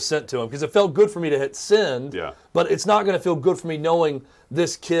what I just sent to him because it felt good for me to hit send, but it's not going to feel good for me knowing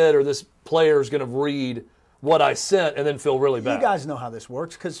this kid or this player is going to read what I sent and then feel really bad. You guys know how this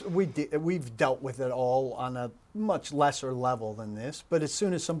works because we've dealt with it all on a much lesser level than this. But as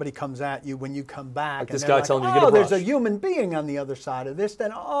soon as somebody comes at you, when you come back, like this guy telling you to get a brush. There's a human being on the other side of this,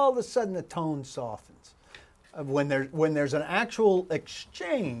 then all of a sudden the tone softens. When there's an actual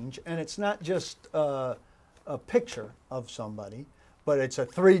exchange and it's not just a picture of somebody, but it's a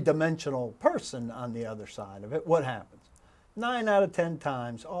three-dimensional person on the other side of it, what happens? 9 out of 10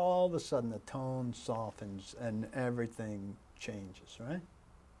 times, all of a sudden the tone softens and everything changes, right?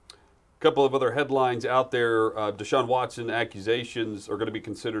 A couple of other headlines out there. Deshaun Watson accusations are going to be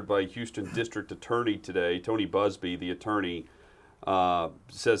considered by Houston District Attorney today. Tony Busby, the attorney,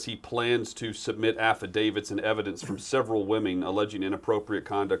 says he plans to submit affidavits and evidence from several women alleging inappropriate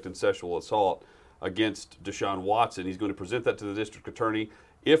conduct and sexual assault against Deshaun Watson. He's going to present that to the district attorney.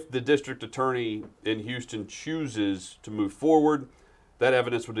 If the district attorney in Houston chooses to move forward, that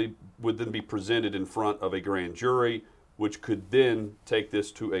evidence would then be presented in front of a grand jury, which could then take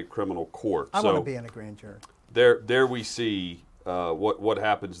this to a criminal court. I want to be in a grand jury. There we see what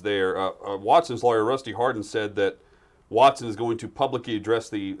happens there. Watson's lawyer, Rusty Hardin, said that Watson is going to publicly address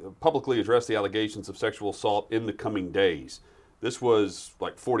the allegations of sexual assault in the coming days. This was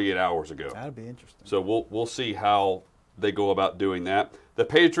like 48 hours ago. That'd be interesting. So we'll see how they go about doing that. The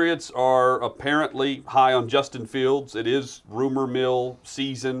Patriots are apparently high on Justin Fields. It is rumor mill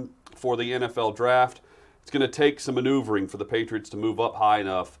season for the NFL draft. It's going to take some maneuvering for the Patriots to move up high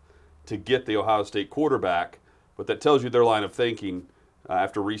enough to get the Ohio State quarterback, but that tells you their line of thinking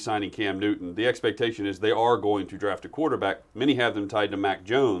after re-signing Cam Newton. The expectation is they are going to draft a quarterback. Many have them tied to Mac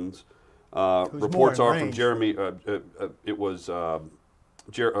Jones. Reports are from Jeremy. I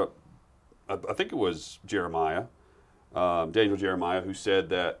think it was Jeremiah. Daniel Jeremiah, who said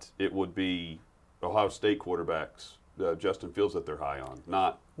that it would be Ohio State quarterbacks, Justin Fields, that they're high on,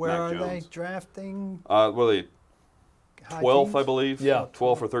 not Where Mac are Jones. they drafting? high 12th, teens? I believe. Yeah.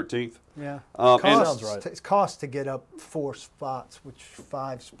 12th or 13th. Yeah. And- Sounds right. It costs to get up 4 spots, which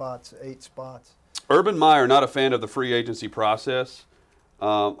 5 spots, 8 spots. Urban Meyer, not a fan of the free agency process.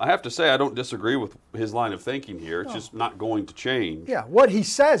 I have to say I don't disagree with his line of thinking here. It's just not going to change. Yeah, what he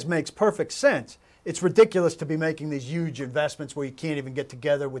says makes perfect sense. It's ridiculous to be making these huge investments where you can't even get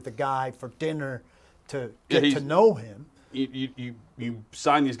together with the guy for dinner to get to know him. You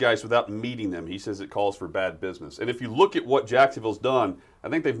sign these guys without meeting them. He says it calls for bad business. And if you look at what Jacksonville's done, I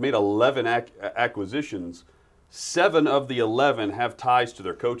think they've made 11 acquisitions. 7 of the 11 have ties to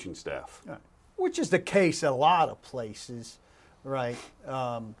their coaching staff. Which is the case in a lot of places, right?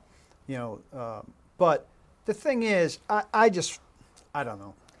 But the thing is, I don't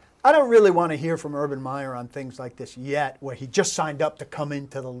know. I don't really want to hear from Urban Meyer on things like this yet, where he just signed up to come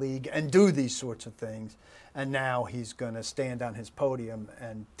into the league and do these sorts of things, and now he's going to stand on his podium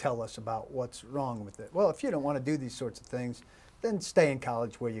and tell us about what's wrong with it. Well, if you don't want to do these sorts of things, then stay in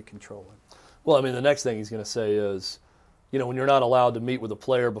college where you control it. Well, I mean, the next thing he's going to say is, when you're not allowed to meet with a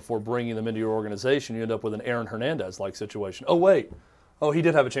player before bringing them into your organization, you end up with an Aaron Hernandez-like situation. Oh, wait. Oh, he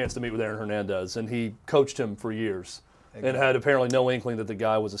did have a chance to meet with Aaron Hernandez, and he coached him for years and had apparently no inkling that the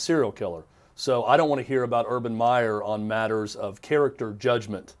guy was a serial killer. So I don't want to hear about Urban Meyer on matters of character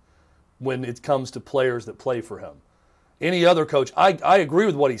judgment when it comes to players that play for him. Any other coach, I agree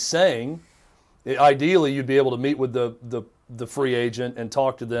with what he's saying. Ideally, you'd be able to meet with the free agent and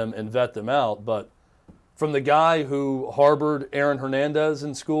talk to them and vet them out, but from the guy who harbored Aaron Hernandez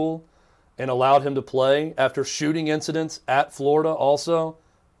in school and allowed him to play after shooting incidents at Florida also,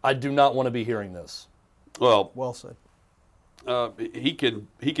 I do not want to be hearing this. Well said. He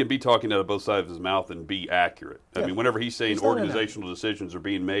can be talking out of both sides of his mouth and be accurate. I mean, whenever he's saying organizational decisions are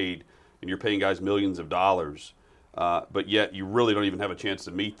being made and you're paying guys millions of dollars, but yet you really don't even have a chance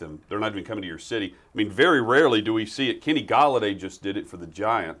to meet them. They're not even coming to your city. I mean, very rarely do we see it. Kenny Golladay just did it for the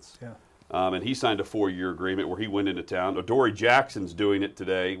Giants. Yeah. And he signed a 4-year agreement where he went into town. Adoree Jackson's doing it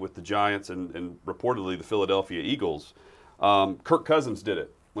today with the Giants and reportedly the Philadelphia Eagles. Kirk Cousins did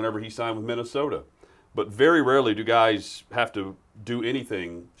it whenever he signed with Minnesota. But very rarely do guys have to do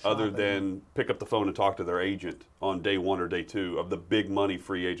anything other than pick up the phone and talk to their agent on day 1 or day 2 of the big money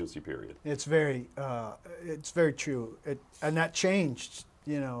free agency period. It's very true. And that changed,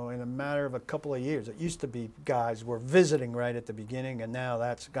 in a matter of a couple of years. It used to be guys were visiting right at the beginning, and now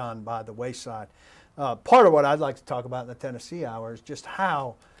that's gone by the wayside. Part of what I'd like to talk about in the Tennessee Hour is just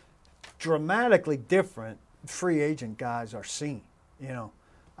how dramatically different free agent guys are seen,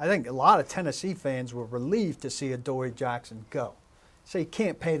 I think a lot of Tennessee fans were relieved to see Adoree Jackson go. So you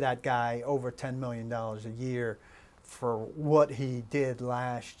can't pay that guy over $10 million a year for what he did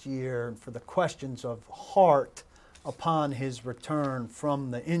last year and for the questions of heart upon his return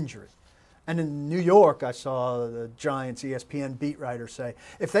from the injury. And in New York, I saw the Giants ESPN beat writer say,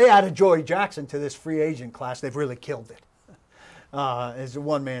 if they add Adoree Jackson to this free agent class, they've really killed it. As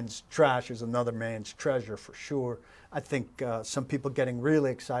one man's trash is another man's treasure for sure. I think some people getting really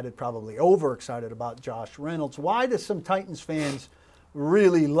excited, probably overexcited about Josh Reynolds. Why do some Titans fans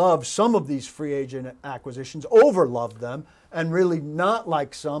really love some of these free agent acquisitions, overlove them, and really not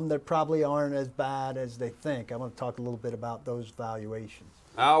like some that probably aren't as bad as they think? I want to talk a little bit about those valuations.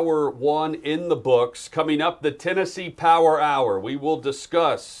 Hour 1 in the books. Coming up, the Tennessee Power Hour. We will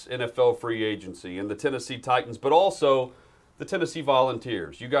discuss NFL free agency and the Tennessee Titans, but also the Tennessee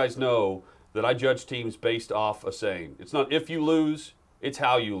Volunteers. You guys know that I judge teams based off a saying. It's not if you lose, it's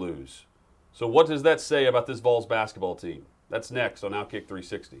how you lose. So what does that say about this Vols basketball team? That's next on Outkick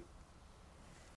 360.